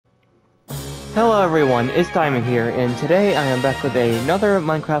Hello everyone, it's Diamond here, and today I am back with another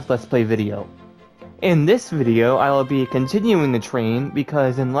Minecraft Let's Play video. In this video, I will be continuing the train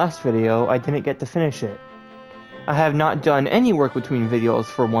because in last video, I didn't get to finish it. I have not done any work between videos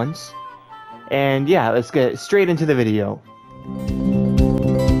for once, and yeah, let's get straight into the video.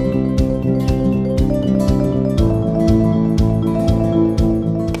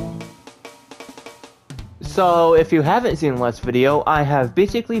 So, if you haven't seen the last video, I have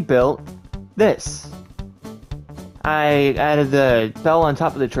basically built this. I added the bell on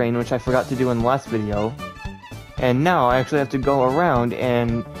top of the train, which I forgot to do in the last video. And now I actually have to go around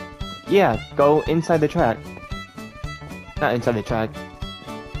and, yeah, go inside the track. Not inside the track.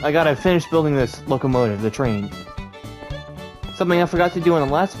 I gotta finish building this locomotive, the train. Something I forgot to do in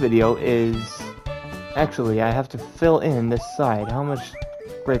the last video is... Actually, I have to fill in this side. How much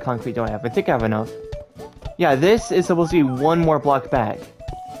gray concrete do I have? I think I have enough. Yeah, this is supposed to be one more block back.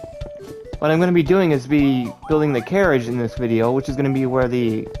 What I'm going to be doing is building the carriage in this video, which is going to be where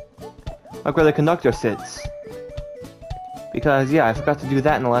the conductor sits. Because, yeah, I forgot to do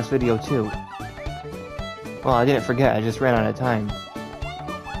that in the last video, too. Well, I didn't forget, I just ran out of time.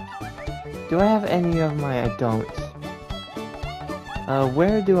 Do I have any of my... I don't.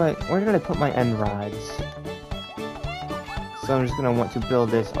 Where did I put my end rods? So I'm just going to want to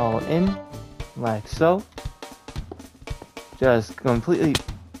build this all in, like so. Just completely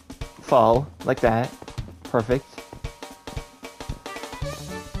fall, like that. Perfect.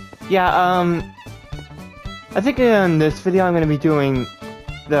 Yeah, I think in this video I'm going to be doing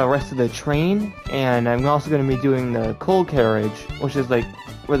the rest of the train, and I'm also going to be doing the coal carriage, which is like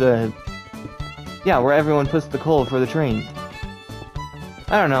where where everyone puts the coal for the train.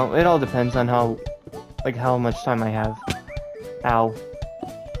 I don't know, it all depends on how much time I have. Ow.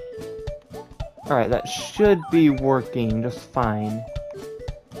 Alright, that should be working just fine.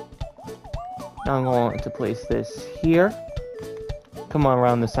 Now I'm going to place this here. Come on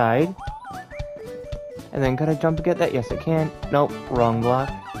around the side. And then can I jump to get that? Yes, I can. Nope, wrong block.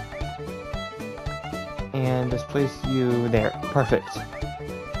 And just place you there. Perfect.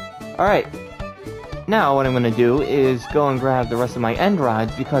 Alright. Now what I'm going to do is go and grab the rest of my end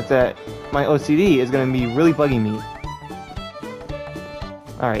rods because my OCD is going to be really bugging me.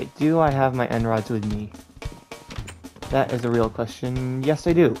 Alright, do I have my end rods with me? That is a real question. Yes,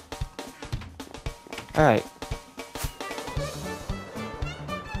 I do. Alright.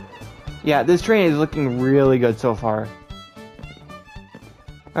 Yeah, this train is looking really good so far.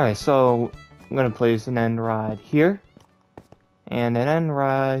 Alright, so I'm gonna place an end rod here. And an end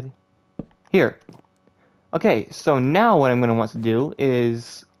rod here. Okay, so now what I'm gonna want to do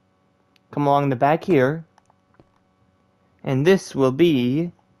is come along the back here. And this will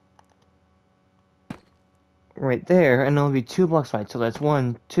be right there, and it'll be 2 blocks wide. So that's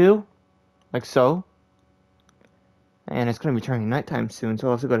 1, 2, like so. And it's going to be turning nighttime soon, so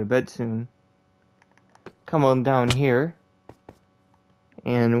I'll have to go to bed soon. Come on down here.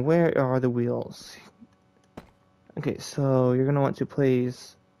 And where are the wheels? Okay, so you're going to want to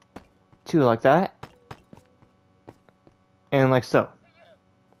place 2 like that. And like so.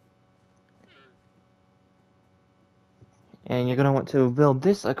 And you're going to want to build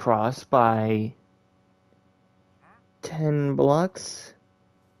this across by 10 blocks.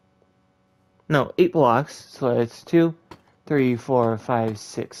 No, 8 blocks. So it's 2, 3, 4, 5,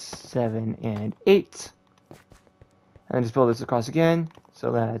 6, 7, and 8. And just build this across again.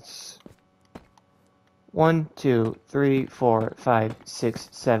 So that's 1, 2, 3, 4, 5, 6,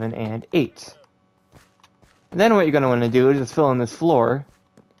 7, and 8. And then what you're going to want to do is just fill in this floor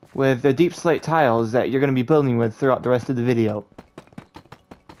with the deep slate tiles that you're going to be building with throughout the rest of the video.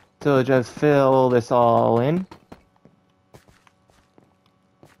 So just fill this all in.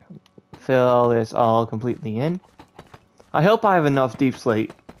 Fill this all completely in. I hope I have enough deep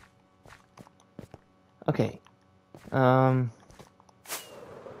slate. Okay. Come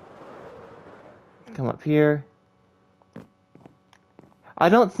up here. I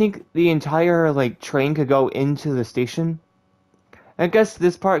don't think the entire, train could go into the station. I guess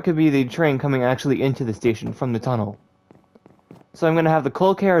this part could be the train coming actually into the station from the tunnel. So I'm going to have the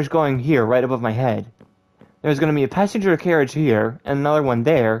coal carriage going here, right above my head. There's going to be a passenger carriage here, and another one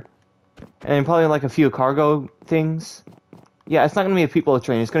there. And probably a few cargo things. Yeah, it's not going to be a people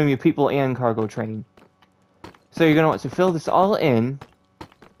train, it's going to be a people and cargo train. So you're going to want to fill this all in.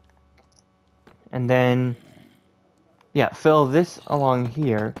 And then, yeah, fill this along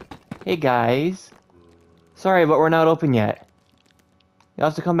here. Hey guys. Sorry, but we're not open yet. You'll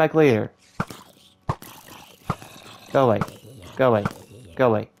have to come back later. Go away. Go away. Go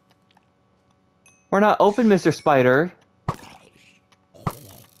away. We're not open, Mr. Spider.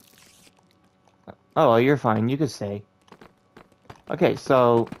 Oh, well, you're fine. You could stay. Okay,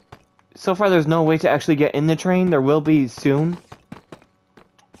 so far there's no way to actually get in the train. There will be soon.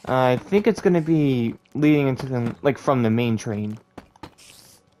 I think it's gonna be leading into the, like, from the main train.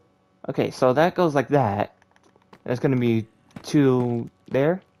 Okay, so that goes like that. There's gonna be 2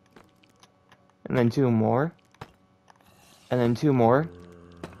 there. And then 2 more. And then 2 more.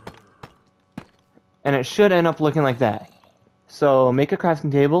 And it should end up looking like that. So, make a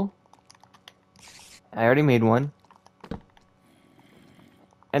crafting table. I already made one.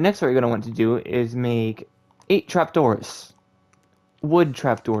 And next what you're going to want to do is make 8 trapdoors. Wood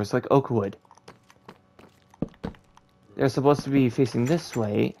trapdoors, like oak wood. They're supposed to be facing this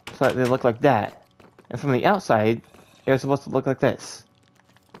way, so that they look like that. And from the outside, they're supposed to look like this.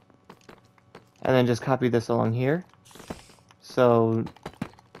 And then just copy this along here. So,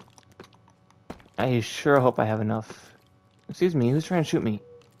 I sure hope I have enough. Excuse me, who's trying to shoot me?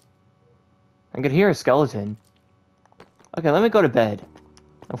 I could hear a skeleton. Okay, let me go to bed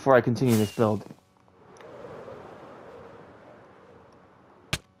before I continue this build.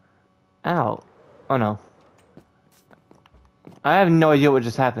 Ow. Oh no. I have no idea what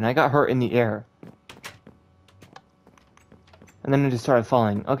just happened. I got hurt in the air. And then it just started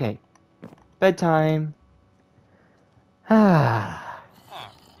falling. Okay. Bedtime. Ah.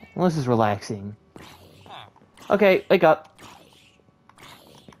 Well, this is relaxing. Okay, wake up.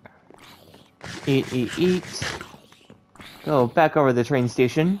 Eat, eat, eat. Go back over to the train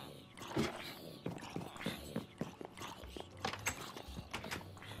station.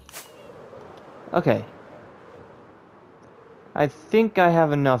 Okay. I think I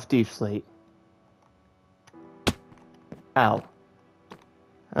have enough deep slate. Ow.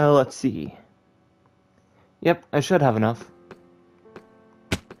 Let's see. Yep, I should have enough.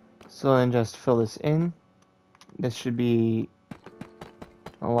 So then just fill this in. This should be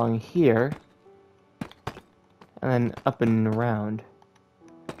along here. And then up and around.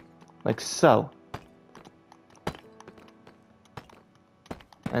 Like so.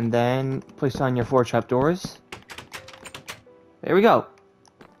 And then place on your 4 trapdoors. There we go.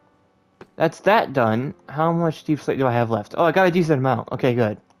 That's that done. How much deep slate do I have left? Oh, I got a decent amount. Okay,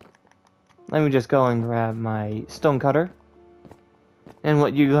 good. Let me just go and grab my stone cutter. And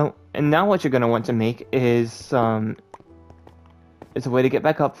now what you're gonna want to make is it's a way to get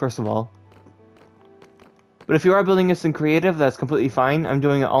back up, first of all. But if you are building this in creative, that's completely fine. I'm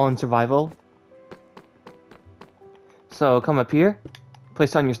doing it all in survival. So come up here,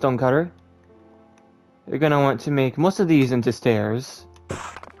 place on your stone cutter. You're gonna want to make most of these into stairs,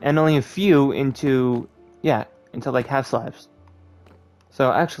 and only a few into like half slabs.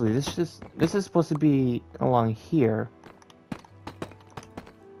 So actually, this is supposed to be along here.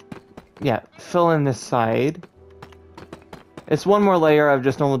 Yeah, fill in this side. It's one more layer of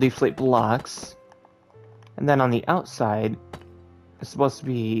just normal deep slate blocks. And then on the outside, it's supposed to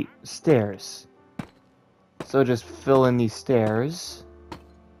be stairs. So just fill in these stairs.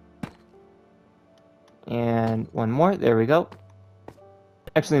 And one more, there we go.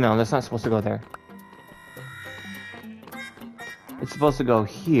 Actually, no, that's not supposed to go there. It's supposed to go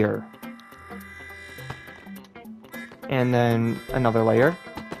here. And then another layer.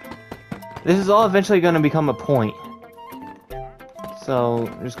 This is all eventually going to become a point. So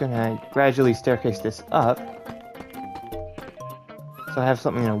I'm just going to gradually staircase this up. So I have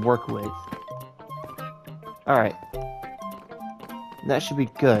something to work with. Alright. That should be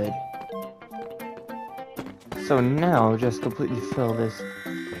good. So now just completely fill this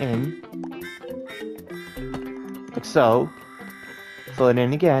in. Like so. Fill it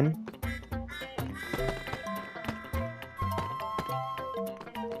in again.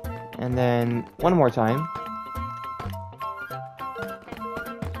 And then one more time.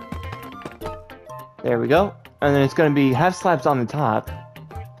 There we go. And then it's going to be half slabs on the top.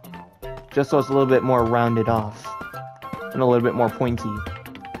 Just so it's a little bit more rounded off. And a little bit more pointy.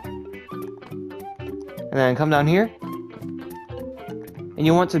 And then come down here. And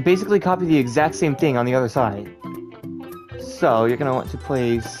you want to basically copy the exact same thing on the other side. So you're going to want to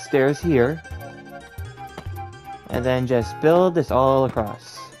place stairs here. And then just build this all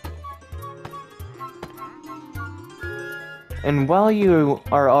across. And while you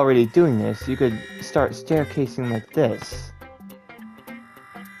are already doing this, you could start staircasing like this.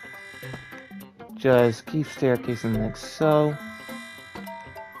 Just keep staircasing like so.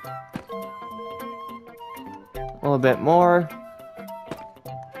 A little bit more.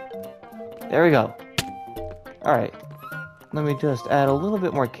 There we go. Alright. Let me just add a little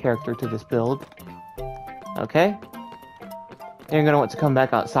bit more character to this build. Okay. Then you're going to want to come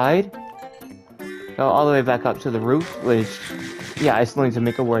back outside. Go all the way back up to the roof, which Yeah, I still need to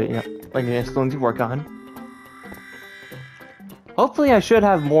make a way, like I still need to work on. Hopefully I should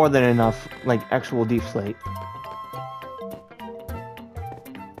have more than enough, like, actual deep slate.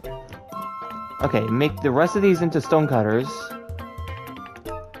 Okay, make the rest of these into stone cutters.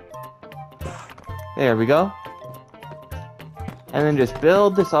 There we go. And then just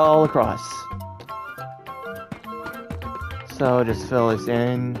build this all across. So just fill this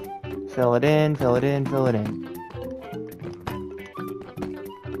in, fill it in, fill it in, fill it in.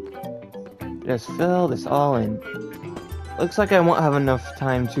 Just fill this all in. Looks like I won't have enough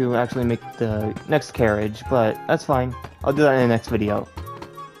time to actually make the next carriage, but that's fine. I'll do that in the next video.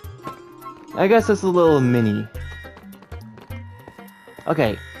 I guess it's a little mini.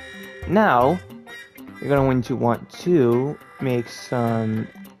 Okay, now you're going to want to make something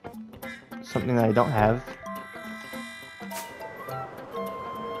that I don't have.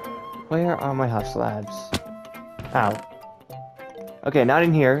 Where are my half slabs? Ow. Okay, not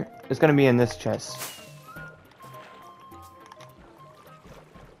in here. It's gonna be in this chest.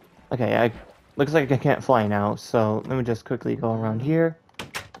 Okay, looks like I can't fly now, so let me just quickly go around here.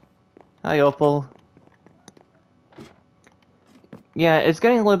 Hi, Opal. Yeah, it's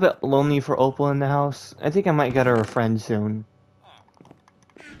getting a little bit lonely for Opal in the house. I think I might get her a friend soon.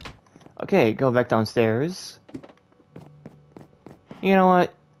 Okay, go back downstairs. You know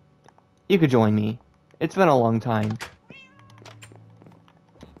what? You could join me. It's been a long time.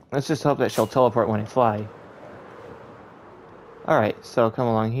 Let's just hope that she'll teleport when I fly. Alright, so come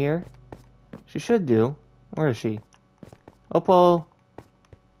along here. She should do. Where is she? Opal!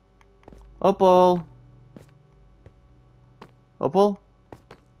 Opal! Opal?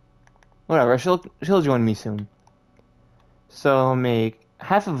 Whatever, she'll join me soon. So I'll make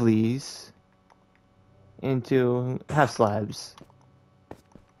half of these into half slabs.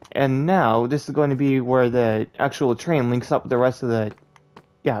 And now this is going to be where the actual train links up with the rest of the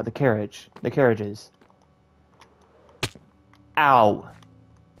carriages. Ow!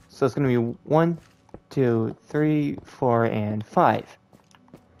 So it's gonna be 1, 2, 3, 4, and 5.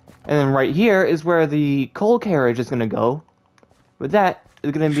 And then right here is where the coal carriage is gonna go. But that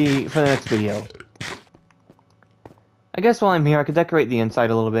is gonna be for the next video. I guess while I'm here, I could decorate the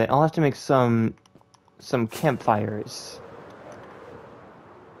inside a little bit. I'll have to make some campfires.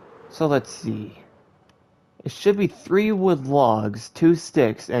 So let's see. It should be 3 wood logs, 2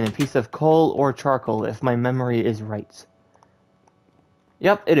 sticks, and a piece of coal or charcoal if my memory is right.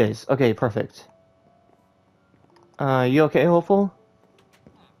 Yep, it is. Okay, perfect. You okay, Hopeful?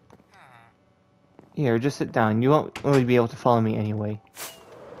 Here, just sit down. You won't really be able to follow me anyway.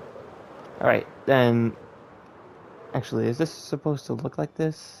 Alright, then... Actually, is this supposed to look like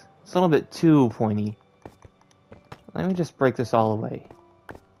this? It's a little bit too pointy. Let me just break this all away.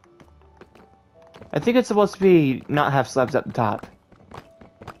 I think it's supposed to be not half slabs at the top.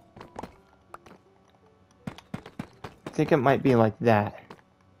 I think it might be like that.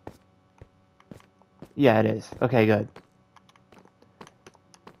 Yeah, it is. Okay, good.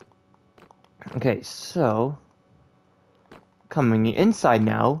 Okay, so... Coming inside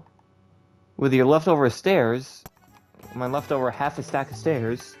now, with your leftover stairs, my leftover half a stack of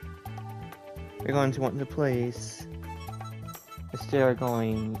stairs, you're going to want to place a stair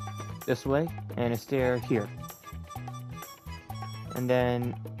going this way, and a stair here. And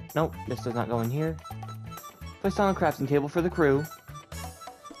then, nope, this does not go in here. Place down a crafting table for the crew.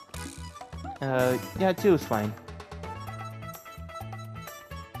 Yeah, 2 is fine.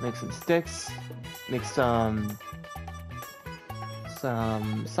 Make some sticks. Make some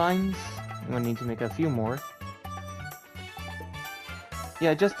signs. I'm gonna need to make a few more.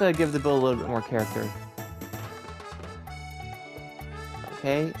 Yeah, just to give the build a little bit more character.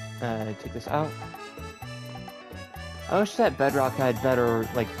 Okay, take this out. I wish that Bedrock had better,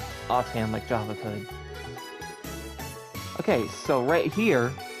 like, offhand like Java could. Okay, so right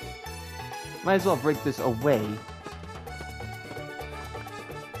here, might as well break this away.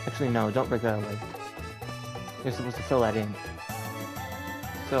 Actually, no, don't break that away. You're supposed to fill that in.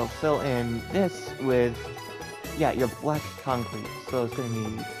 So, fill in this with, yeah, your black concrete. So it's gonna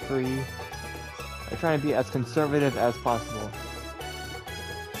be 3. I'm trying to be as conservative as possible.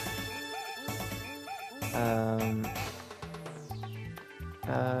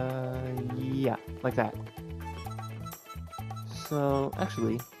 Yeah, like that. So,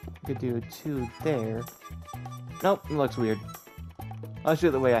 actually, I could do 2 there. Nope, it looks weird. I'll do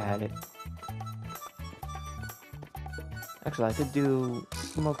it the way I had it. Actually, I could do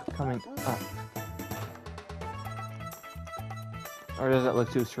smoke coming up. Or does that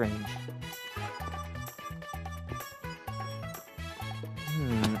look too strange?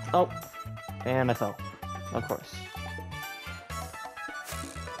 Oh, and I fell. Of course.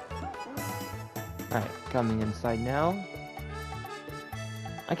 Alright, coming inside now.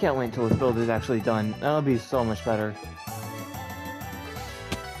 I can't wait until this build is actually done. That'll be so much better.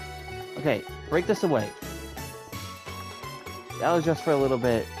 Okay, break this away. That was just for a little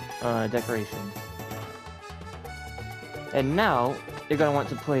bit, decoration. And now, you're gonna want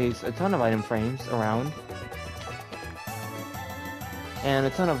to place a ton of item frames around. And a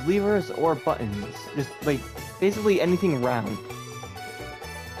ton of levers or buttons. Just, like, basically anything round.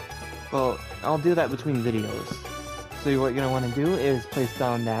 Well, I'll do that between videos. So what you're gonna want to do is place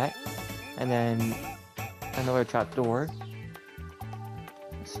down that, and then another trapdoor.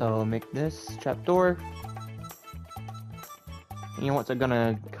 So make this trapdoor. And you want to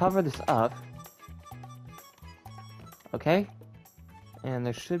gonna cover this up. Okay? And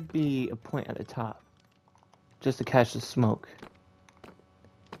there should be a point at the top, just to catch the smoke.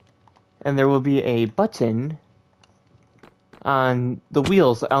 And there will be a button on the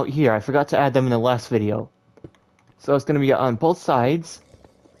wheels out here. I forgot to add them in the last video. So it's going to be on both sides.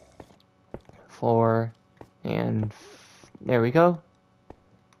 4 and there we go.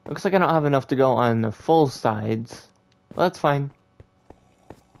 Looks like I don't have enough to go on the full sides. Well, that's fine.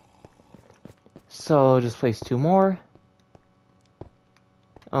 So just place 2 more.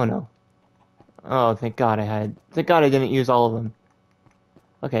 Oh no. Oh, thank God I didn't use all of them.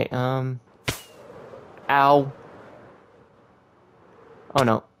 Okay, ow. Oh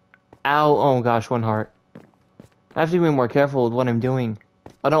no. Ow, oh gosh, 1 heart. I have to be more careful with what I'm doing.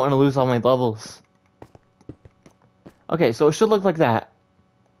 I don't want to lose all my levels. Okay, so it should look like that.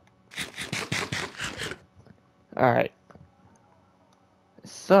 Alright.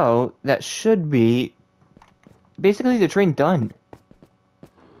 So, that should be basically the train done.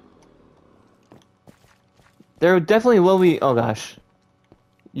 There definitely will be... Oh gosh.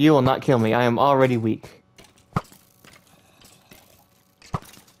 You will not kill me. I am already weak.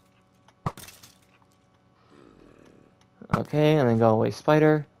 Okay, and then go away,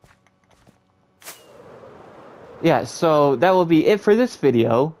 spider. Yeah, so that will be it for this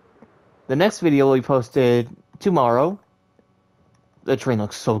video. The next video will be posted tomorrow. The train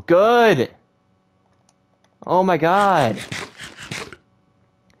looks so good! Oh my god!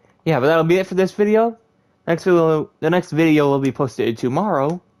 Yeah, but that'll be it for this video. The next video will be posted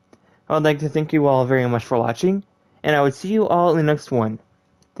tomorrow. I would like to thank you all very much for watching, and I would see you all in the next one.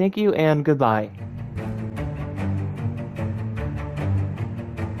 Thank you, and goodbye.